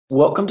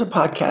Welcome to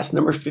podcast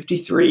number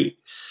 53.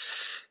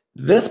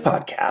 This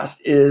podcast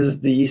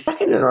is the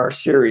second in our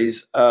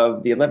series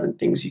of the 11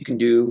 things you can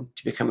do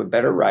to become a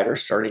better writer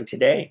starting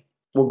today.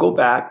 We'll go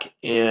back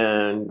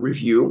and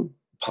review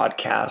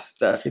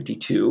podcast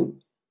 52,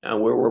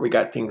 where we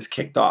got things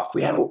kicked off.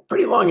 We had a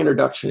pretty long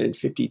introduction in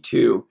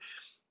 52,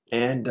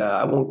 and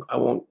not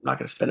going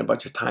to spend a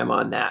bunch of time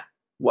on that.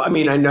 Well, I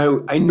mean, I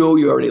know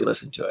you already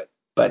listened to it,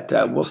 but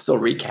we'll still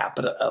recap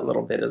it a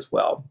little bit as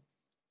well.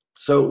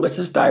 So let's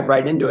just dive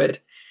right into it.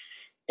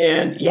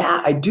 And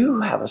yeah, I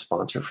do have a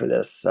sponsor for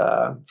this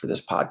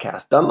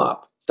podcast,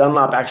 Dunlop.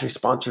 Dunlop actually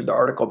sponsored the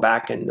article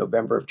back in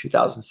November of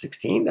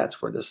 2016.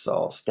 That's where this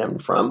all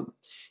stemmed from.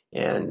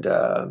 And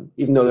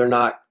even though they're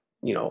not,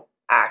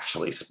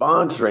 actually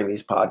sponsoring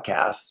these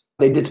podcasts,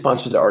 they did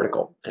sponsor the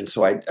article. And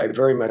so I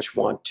very much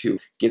want to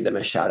give them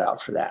a shout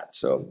out for that.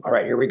 So, all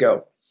right, here we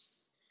go.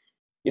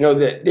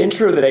 The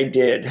intro that I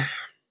did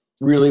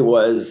really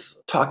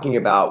was talking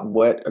about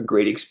what a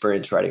great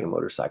experience riding a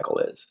motorcycle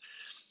is.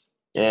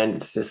 And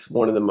it's just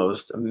one of the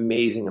most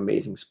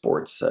amazing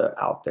sports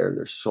out there.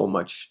 There's so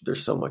much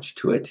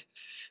to it.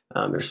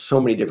 There's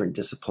so many different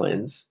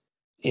disciplines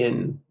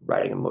in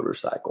riding a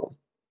motorcycle.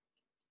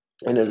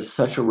 And it is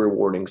such a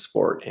rewarding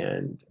sport.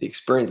 And the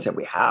experience that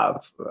we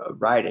have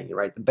riding,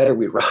 right? The better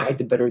we ride,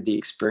 the better the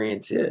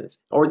experience is.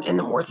 And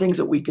the more things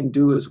that we can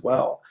do as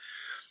well.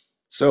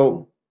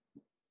 So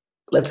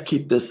let's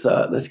keep this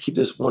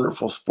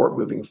wonderful sport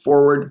moving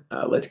forward.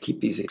 Let's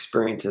keep these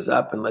experiences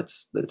up, and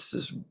let's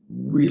just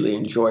really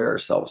enjoy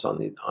ourselves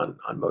on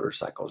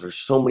motorcycles. There's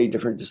so many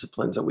different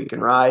disciplines that we can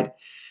ride.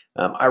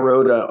 I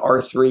rode a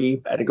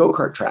R3 at a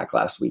go-kart track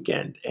last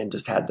weekend and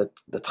just had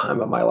the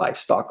time of my life.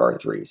 Stock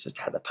R3s, just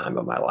had the time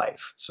of my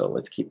life. So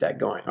let's keep that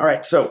going. All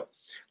right, so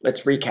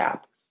let's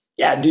recap.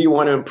 Yeah, do you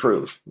want to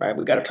improve, right?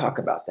 We've got to talk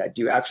about that.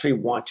 Do you actually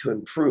want to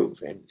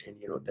improve? And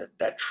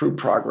that true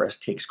progress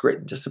takes grit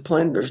and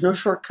discipline. There's no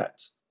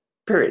shortcuts,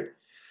 period.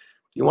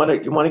 You want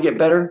to get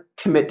better?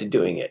 Commit to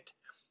doing it.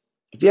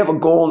 If you have a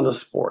goal in the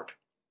sport,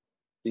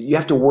 you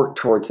have to work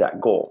towards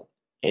that goal.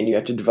 And you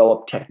have to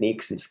develop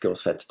techniques and skill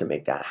sets to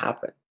make that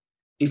happen.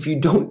 If you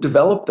don't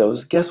develop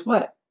those, guess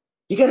what?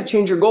 You got to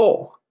change your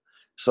goal.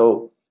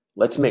 So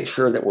let's make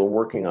sure that we're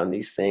working on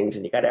these things.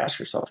 And you got to ask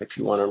yourself if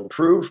you want to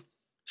improve.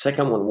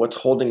 Second one, what's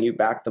holding you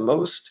back the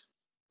most?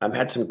 I've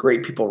had some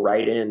great people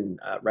write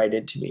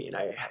into me, and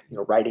I,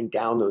 writing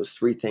down those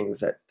 3 things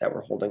that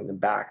were holding them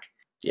back.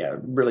 Yeah,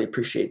 really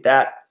appreciate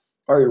that.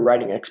 Are your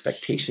writing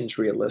expectations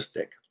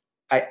realistic?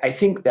 I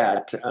think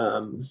that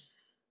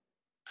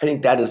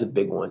is a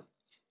big one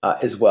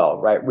as well,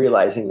 right?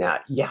 Realizing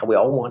that, yeah, we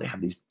all want to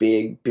have these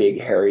big,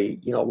 hairy,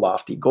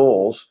 lofty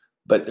goals,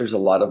 but there's a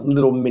lot of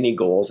little mini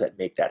goals that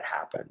make that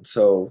happen.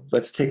 So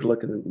let's take a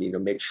look and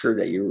make sure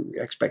that your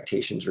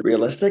expectations are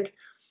realistic.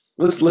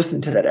 Let's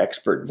listen to that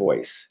expert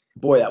voice.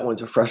 Boy, that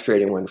one's a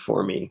frustrating one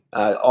for me.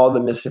 All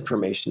the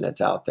misinformation that's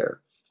out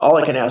there. All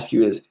I can ask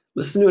you is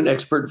listen to an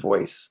expert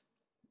voice.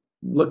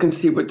 Look and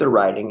see what their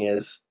writing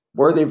is,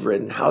 where they've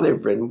written, how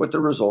they've written, what the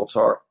results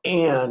are,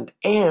 and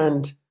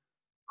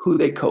who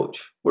they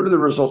coach. What are the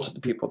results of the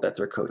people that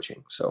they're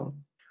coaching? So,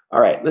 all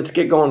right, let's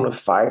get going with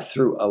 5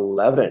 through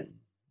 11.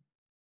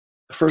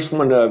 The first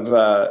one of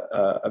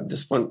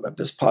this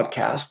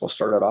podcast we'll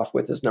start it off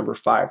with is number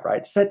 5,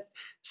 right? Set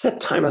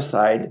time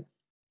aside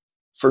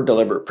for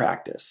deliberate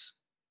practice.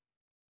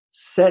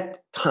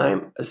 Set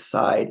time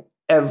aside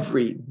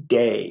every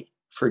day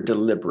for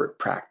deliberate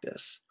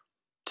practice.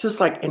 It's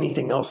just like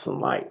anything else in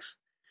life,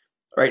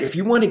 right? If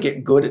you want to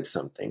get good at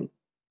something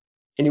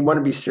and you want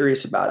to be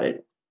serious about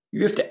it,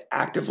 you have to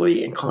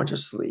actively and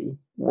consciously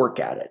work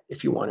at it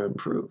if you want to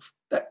improve.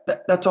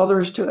 That's all there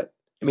is to it.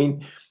 I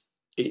mean,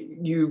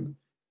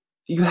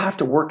 you have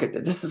to work at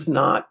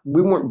that.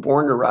 We weren't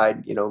born to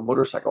ride,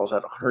 motorcycles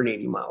at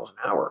 180 miles an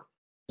hour.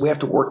 We have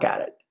to work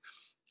at it.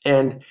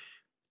 And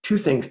 2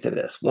 things to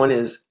this. One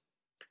is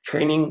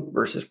training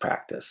versus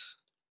practice.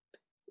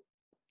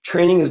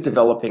 Training is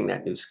developing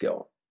that new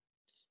skill,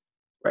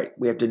 right?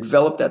 We have to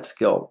develop that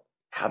skill,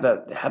 have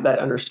that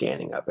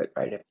understanding of it,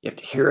 right? You have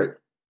to hear it,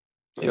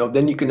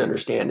 then you can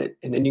understand it,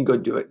 and then you can go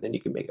do it, and then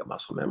you can make it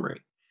muscle memory.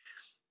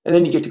 And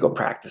then you get to go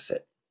practice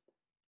it.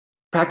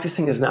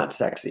 Practicing is not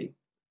sexy.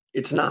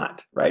 It's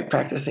not, right?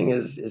 Practicing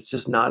it's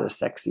just not as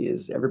sexy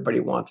as everybody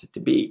wants it to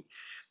be.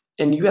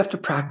 And you have to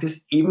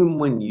practice even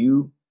when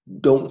you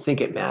don't think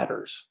it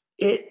matters.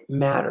 It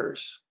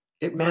matters.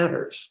 It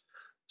matters.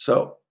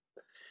 So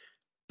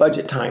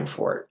budget time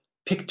for it.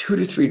 Pick 2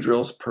 to 3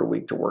 drills per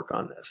week to work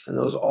on this. And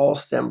those all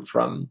stem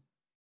from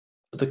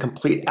the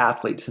complete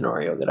athlete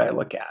scenario that I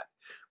look at,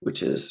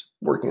 which is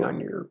working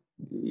on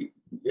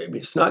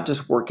it's not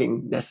just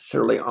working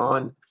necessarily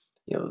on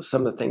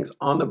some of the things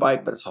on the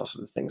bike, but it's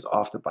also the things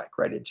off the bike,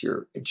 right? It's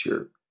your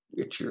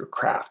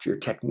craft, your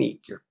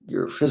technique,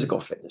 your physical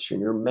fitness,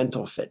 your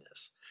mental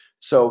fitness.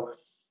 So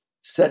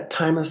set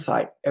time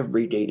aside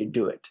every day to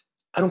do it.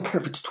 I don't care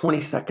if it's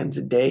 20 seconds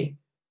a day,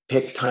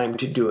 pick time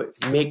to do it.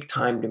 Make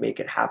time to make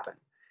it happen.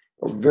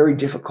 Or very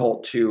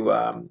difficult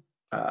to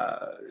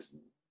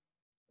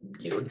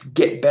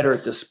get better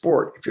at the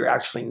sport if you're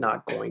actually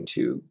not going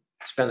to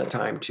spend the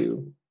time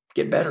to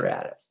get better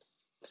at it.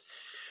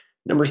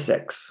 Number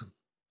 6,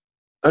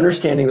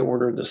 understanding the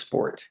order of the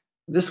sport.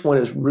 This one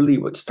is really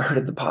what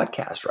started the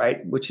podcast,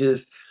 right? Which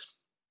is,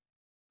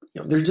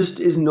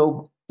 there's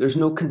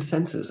no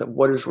consensus of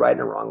what is right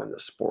and wrong in the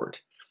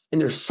sport. And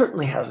there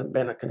certainly hasn't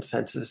been a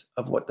consensus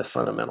of what the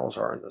fundamentals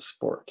are in the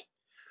sport.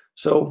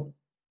 So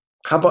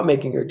how about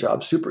making your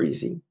job super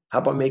easy? How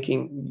about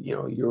making,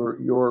 your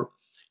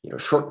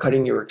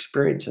shortcutting your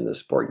experience in the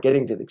sport,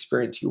 getting to the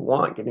experience you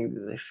want, getting to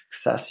the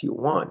success you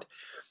want?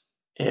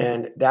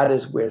 And that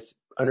is with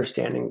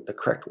understanding the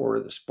correct order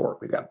of the sport.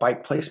 We've got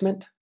bike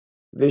placement,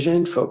 vision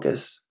and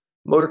focus,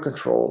 motor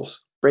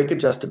controls, brake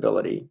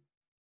adjustability,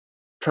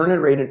 turn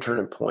and rate and turn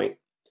and point,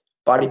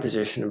 body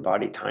position and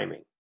body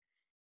timing.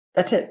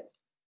 That's it,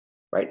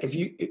 right?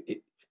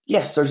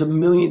 Yes, there's a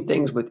million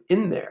things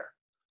within there,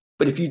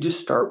 but if you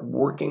just start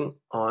working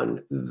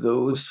on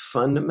those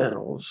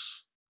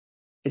fundamentals,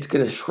 it's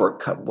going to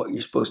shortcut what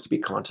you're supposed to be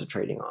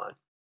concentrating on.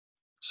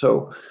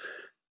 So,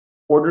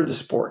 order the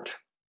sport.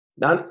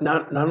 Not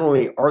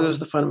only are those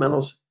the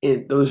fundamentals,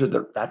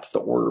 that's the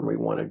order we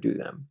want to do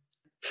them.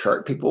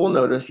 Sharp people will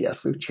notice,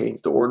 yes, we've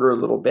changed the order a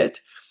little bit,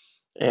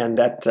 and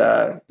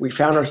that we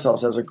found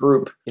ourselves as a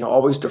group,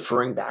 always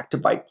deferring back to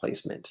bike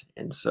placement.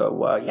 And so,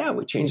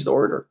 we changed the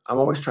order. I'm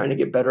always trying to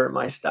get better at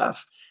my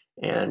stuff,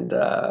 and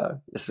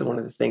this is one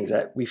of the things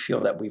that we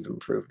feel that we've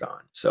improved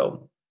on.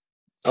 So,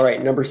 all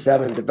right, number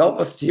 7, develop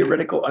a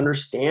theoretical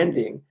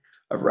understanding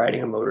of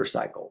riding a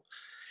motorcycle.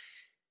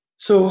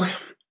 So,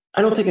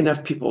 I don't think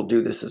enough people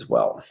do this as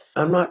well.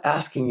 I'm not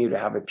asking you to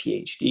have a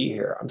PhD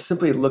here. I'm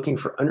simply looking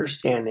for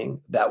understanding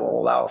that will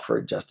allow for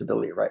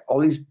adjustability, right? All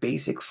these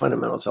basic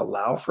fundamentals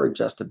allow for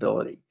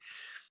adjustability.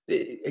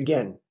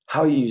 Again,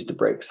 how you use the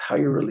brakes, how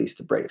you release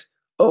the brakes.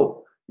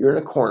 Oh, you're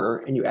in a corner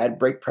and you add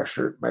brake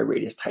pressure, my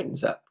radius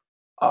tightens up.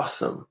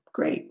 Awesome,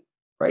 great,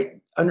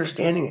 right?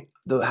 Understanding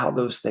how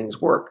those things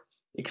work.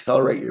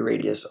 Accelerate, your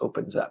radius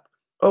opens up.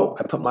 Oh,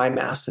 I put my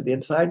mass to the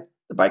inside,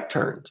 the bike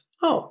turns.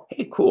 Oh,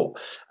 hey, cool.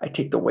 I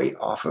take the weight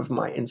off of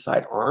my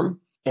inside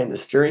arm and the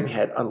steering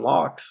head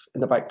unlocks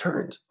and the bike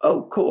turns.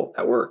 Oh, cool,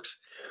 that works.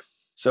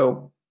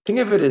 So think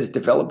of it as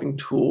developing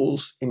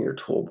tools in your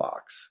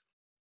toolbox,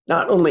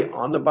 not only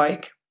on the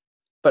bike,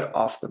 but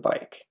off the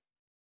bike.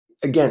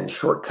 Again,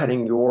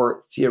 shortcutting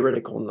your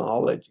theoretical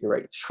knowledge,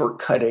 right?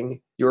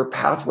 Shortcutting your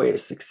pathway of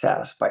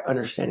success by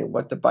understanding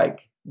what the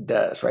bike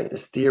does, right?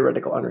 This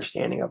theoretical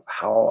understanding of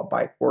how a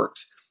bike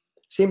works.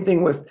 Same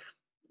thing with,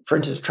 for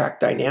instance, track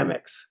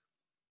dynamics.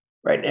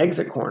 Right, an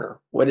exit corner,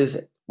 what is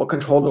it? What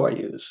control do I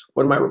use?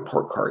 What are my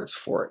report cards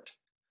for it?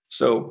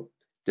 So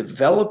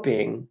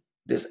developing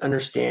this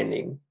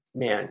understanding,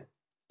 man,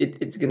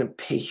 it's going to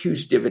pay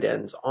huge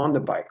dividends on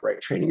the bike,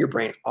 right? Training your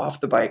brain off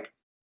the bike,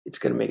 it's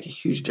going to make a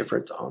huge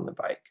difference on the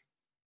bike.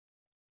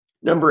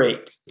 Number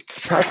 8,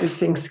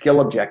 practicing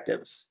skill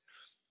objectives.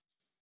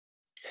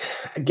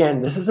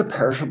 Again, this is a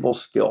perishable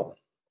skill.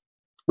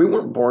 We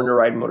weren't born to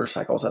ride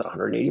motorcycles at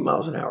 180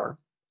 miles an hour.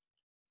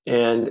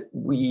 And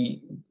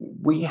we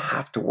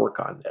have to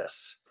work on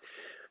this.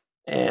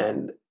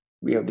 And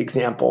the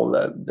example,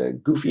 the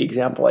goofy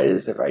example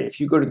is if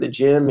you go to the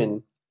gym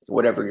and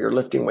whatever you're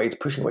lifting weights,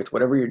 pushing weights,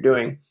 whatever you're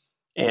doing,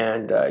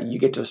 and you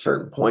get to a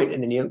certain point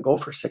and then you don't go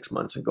for 6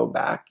 months and go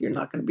back, you're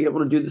not going to be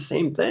able to do the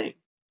same thing,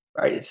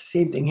 right? It's the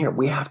same thing here.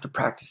 We have to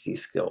practice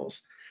these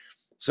skills.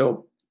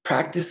 So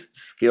practice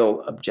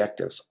skill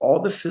objectives, all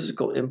the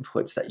physical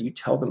inputs that you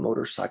tell the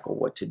motorcycle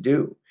what to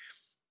do.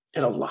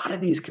 And a lot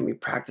of these can be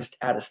practiced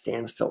at a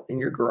standstill in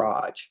your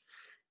garage.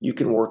 You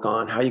can work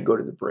on how you go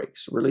to the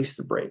brakes, release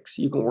the brakes.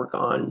 You can work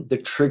on the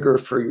trigger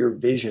for your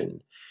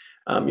vision.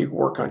 You can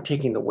work on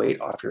taking the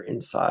weight off your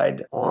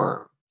inside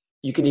arm.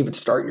 You can even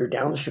start your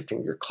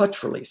downshifting, your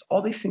clutch release.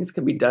 All these things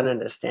can be done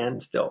at a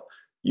standstill.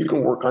 You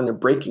can work on the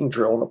braking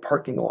drill in a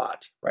parking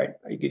lot, right?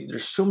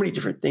 There's so many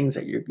different things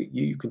that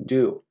you can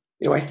do.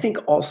 I think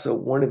also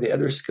one of the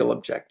other skill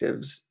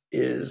objectives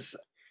is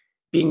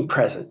being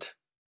present.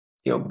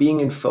 Being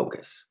in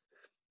focus.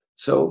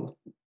 So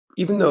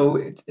even though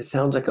it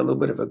sounds like a little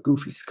bit of a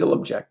goofy skill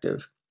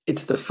objective,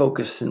 it's the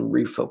focus and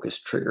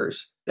refocus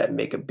triggers that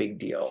make a big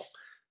deal.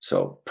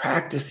 So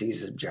practice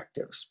these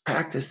objectives,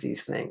 practice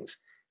these things,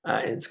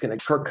 and it's going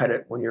to shortcut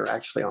it when you're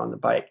actually on the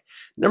bike.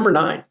 Number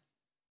 9,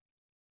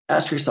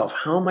 ask yourself,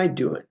 how am I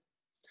doing?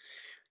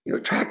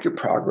 Track your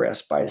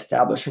progress by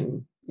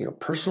establishing,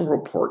 personal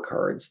report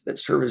cards that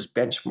serve as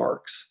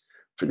benchmarks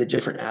for the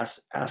different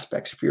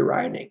aspects of your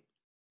riding.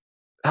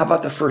 How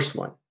about the first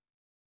one?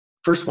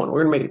 We're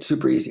going to make it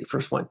super easy.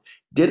 First one,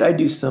 did I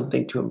do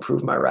something to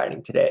improve my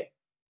riding today?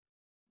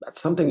 That's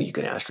something you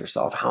can ask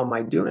yourself, how am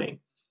I doing?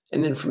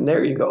 And then from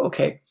there you go,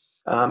 okay,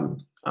 I'm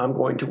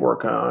going to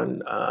work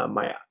on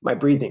my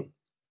breathing.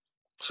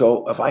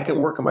 So if I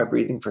can work on my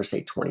breathing for,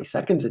 say, 20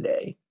 seconds a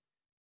day,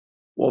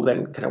 well,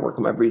 then can I work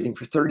on my breathing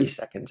for 30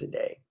 seconds a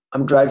day?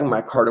 I'm driving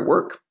my car to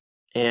work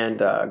and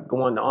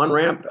go on the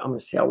on-ramp. I'm going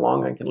to see how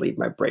long I can leave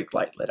my brake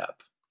light lit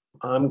up.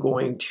 I'm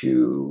going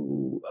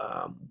to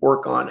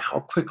work on how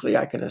quickly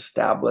I can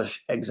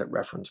establish exit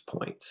reference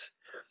points.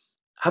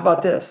 How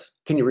about this?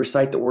 Can you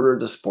recite the order of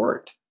the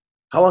sport?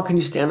 How long can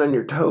you stand on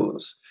your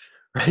toes?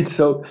 Right?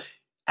 So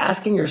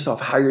asking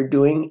yourself how you're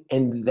doing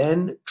and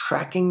then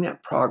tracking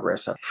that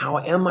progress of how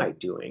am I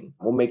doing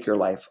will make your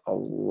life a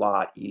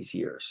lot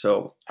easier.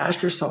 So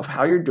ask yourself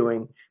how you're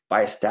doing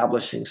by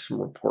establishing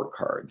some report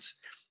cards.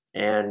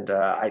 And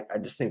I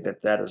just think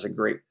that is a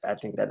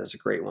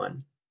great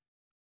one.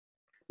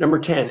 Number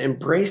 10,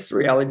 embrace the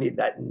reality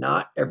that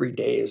not every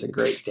day is a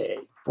great day.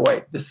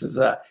 Boy, this is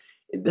a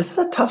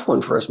tough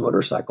one for us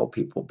motorcycle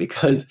people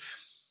because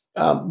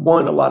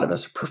one, a lot of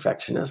us are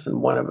perfectionists,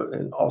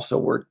 and also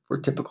we're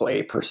typical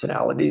A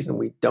personalities, and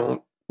we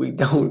don't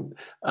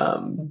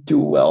do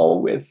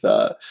well with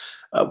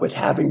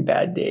having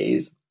bad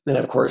days. And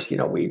of course,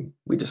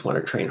 we just want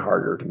to train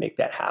harder to make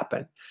that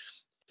happen.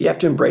 You have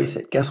to embrace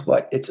it. Guess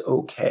what? It's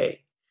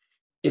okay.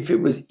 If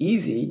it was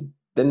easy,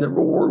 then the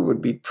reward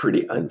would be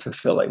pretty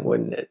unfulfilling,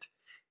 wouldn't it?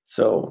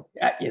 So,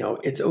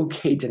 it's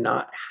okay to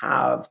not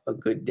have a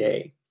good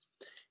day.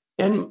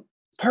 And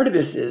part of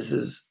this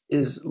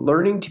is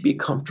learning to be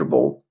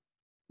comfortable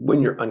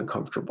when you're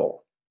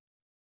uncomfortable.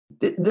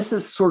 This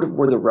is sort of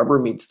where the rubber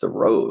meets the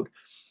road,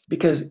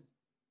 because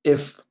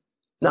if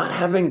not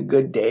having a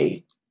good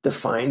day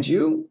defines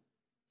you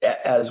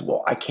as,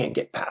 well, I can't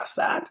get past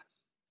that,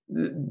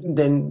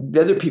 then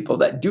the other people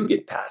that do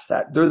get past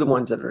that, they're the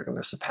ones that are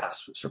going to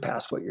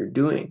surpass what you're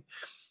doing.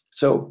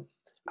 So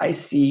I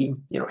see,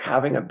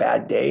 having a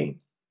bad day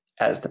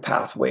as the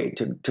pathway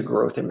to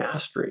growth and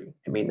mastery.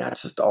 I mean,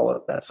 that's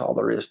all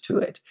there is to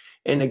it.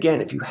 And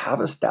again, if you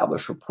have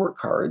established report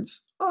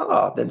cards,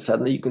 then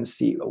suddenly you can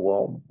see,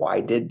 well,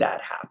 why did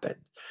that happen?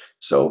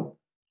 So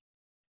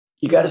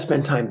you got to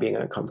spend time being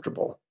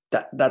uncomfortable.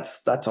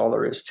 That's all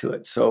there is to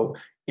it. So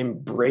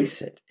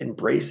embrace it,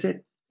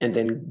 and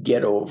then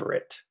get over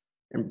it.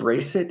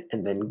 Embrace it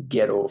and then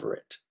get over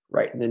it,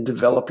 right? And then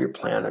develop your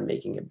plan on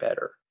making it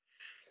better.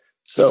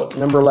 So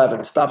number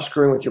 11, stop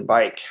screwing with your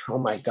bike. Oh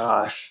my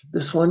gosh,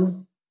 this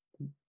one's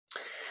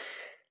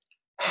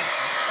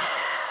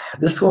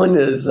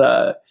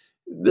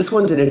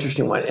an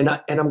interesting one, and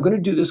I'm going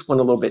to do this one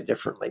a little bit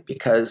differently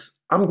because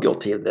I'm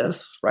guilty of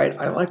this, right?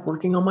 I like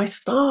working on my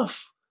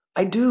stuff.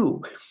 I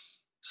do.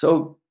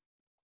 So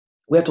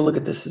we have to look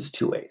at this as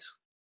two ways.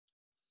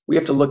 We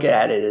have to look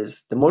at it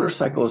as the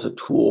motorcycle is a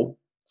tool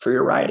for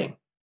your riding.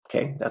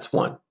 Okay, that's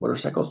one.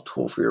 Motorcycle is a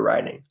tool for your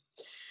riding.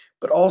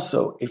 But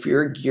also, if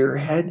you're a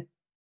gearhead,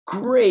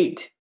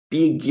 great,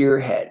 be a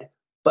gearhead.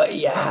 But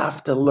you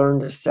have to learn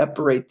to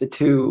separate the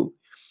two.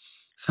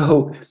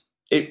 So,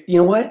 you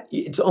know what?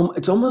 It's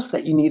almost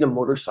that you need a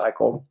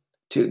motorcycle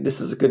this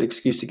is a good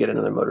excuse to get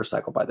another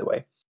motorcycle, by the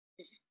way.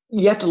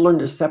 You have to learn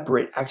to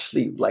separate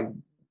actually, like,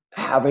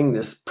 having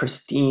this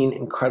pristine,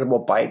 incredible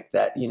bike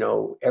that,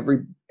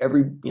 every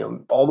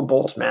all the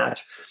bolts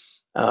match,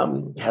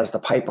 has the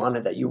pipe on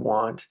it that you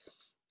want,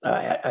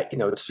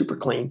 it's super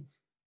clean.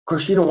 Of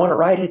course, you don't want to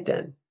ride it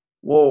then.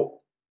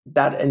 Well,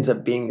 that ends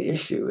up being the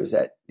issue, is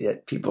that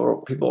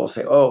people will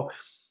say, oh,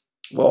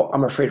 well,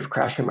 I'm afraid of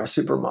crashing my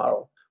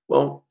supermodel.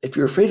 Well, if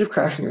you're afraid of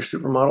crashing your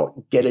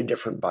supermodel, get a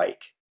different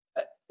bike.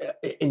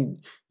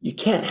 And you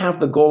can't have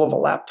the goal of a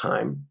lap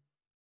time,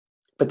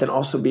 but then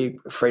also be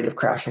afraid of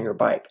crashing your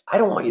bike. I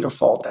don't want you to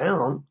fall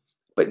down,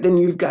 but then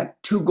you've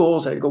got two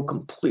goals that go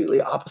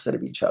completely opposite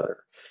of each other.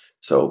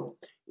 So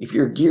if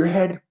you're a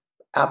gearhead,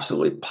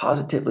 absolutely,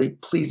 positively,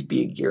 please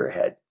be a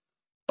gearhead.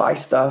 Buy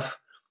stuff,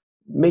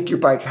 make your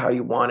bike how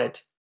you want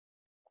it,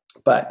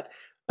 but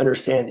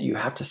understand that you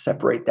have to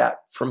separate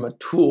that from a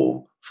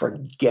tool for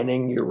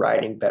getting your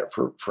riding better,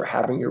 for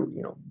having your,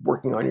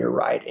 working on your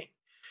riding.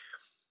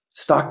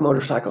 Stock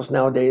motorcycles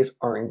nowadays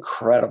are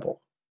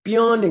incredible,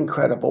 beyond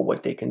incredible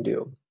what they can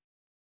do.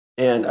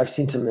 And I've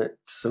seen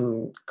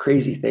some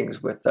crazy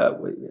things with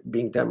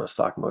being done with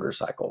stock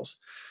motorcycles.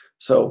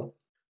 So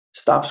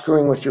stop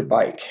screwing with your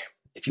bike.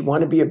 If you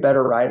want to be a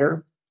better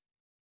rider,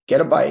 get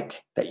a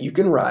bike that you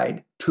can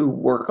ride to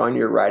work on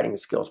your riding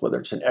skills, whether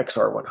it's an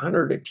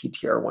XR100, a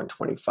TTR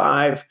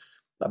 125,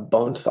 a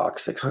bone stock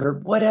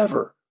 600,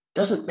 whatever.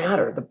 Doesn't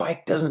matter. The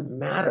bike doesn't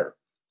matter.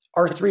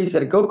 R3s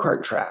at a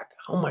go-kart track.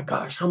 Oh my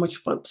gosh, how much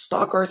fun.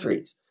 Stock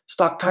R3s,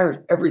 stock tires,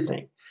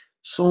 everything.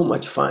 So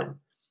much fun.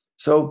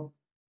 So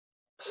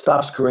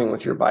stop screwing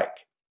with your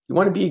bike. You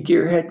want to be a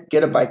gearhead?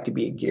 Get a bike to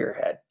be a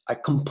gearhead. I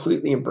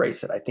completely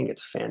embrace it. I think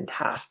it's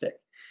fantastic.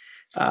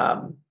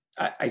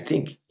 I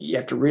think you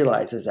have to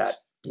realize is that,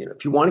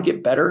 if you want to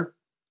get better,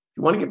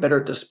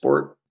 at the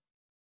sport,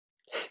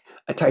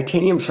 a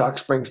titanium shock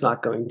spring is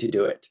not going to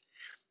do it.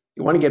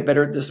 You want to get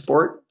better at the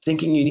sport,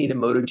 thinking you need a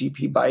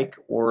MotoGP bike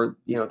or,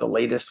 the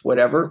latest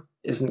whatever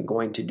isn't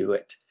going to do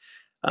it.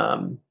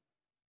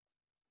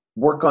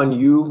 Work on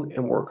you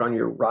and work on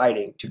your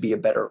riding to be a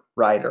better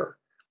rider.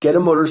 Get a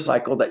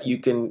motorcycle that you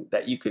can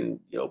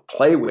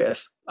play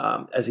with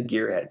as a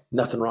gearhead.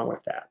 Nothing wrong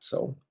with that.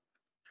 So,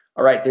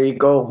 all right, there you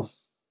go.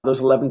 Those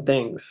 11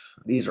 things.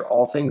 These are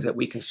all things that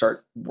we can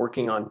start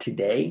working on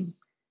today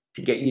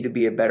to get you to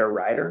be a better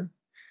rider.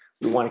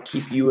 We want to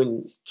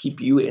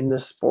keep you in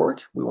this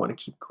sport. We want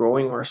to keep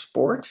growing our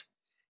sport.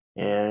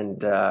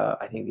 And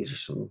I think these are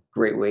some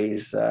great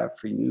ways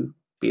for you to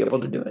be able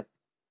to do it.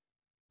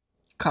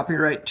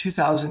 Copyright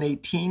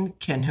 2018,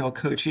 Ken Hill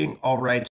Coaching, all rights